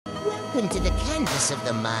Welcome to the canvas of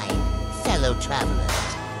the mind, fellow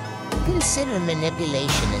travelers. Consider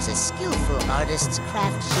manipulation as a skillful artist's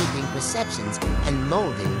craft shaping perceptions and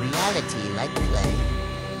molding reality like clay.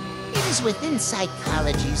 It is within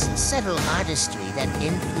psychology's subtle artistry that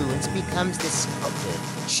influence becomes the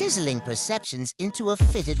sculptor, chiseling perceptions into a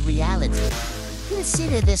fitted reality.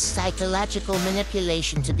 Consider this psychological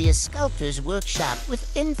manipulation to be a sculptor's workshop,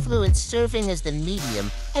 with influence serving as the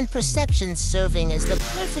medium and perception serving as the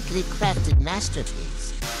perfectly crafted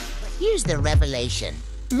masterpiece. But here's the revelation.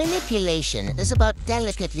 Manipulation is about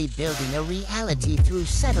delicately building a reality through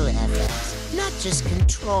subtle effects, not just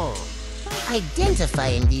control. By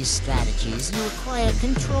identifying these strategies, you acquire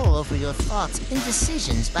control over your thoughts and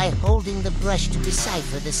decisions by holding the brush to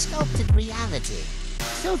decipher the sculpted reality.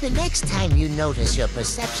 So the next time you notice your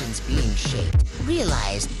perceptions being shaped,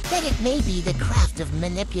 realize that it may be the craft of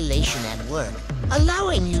manipulation at work,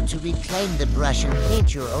 allowing you to reclaim the brush and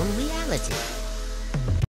paint your own reality.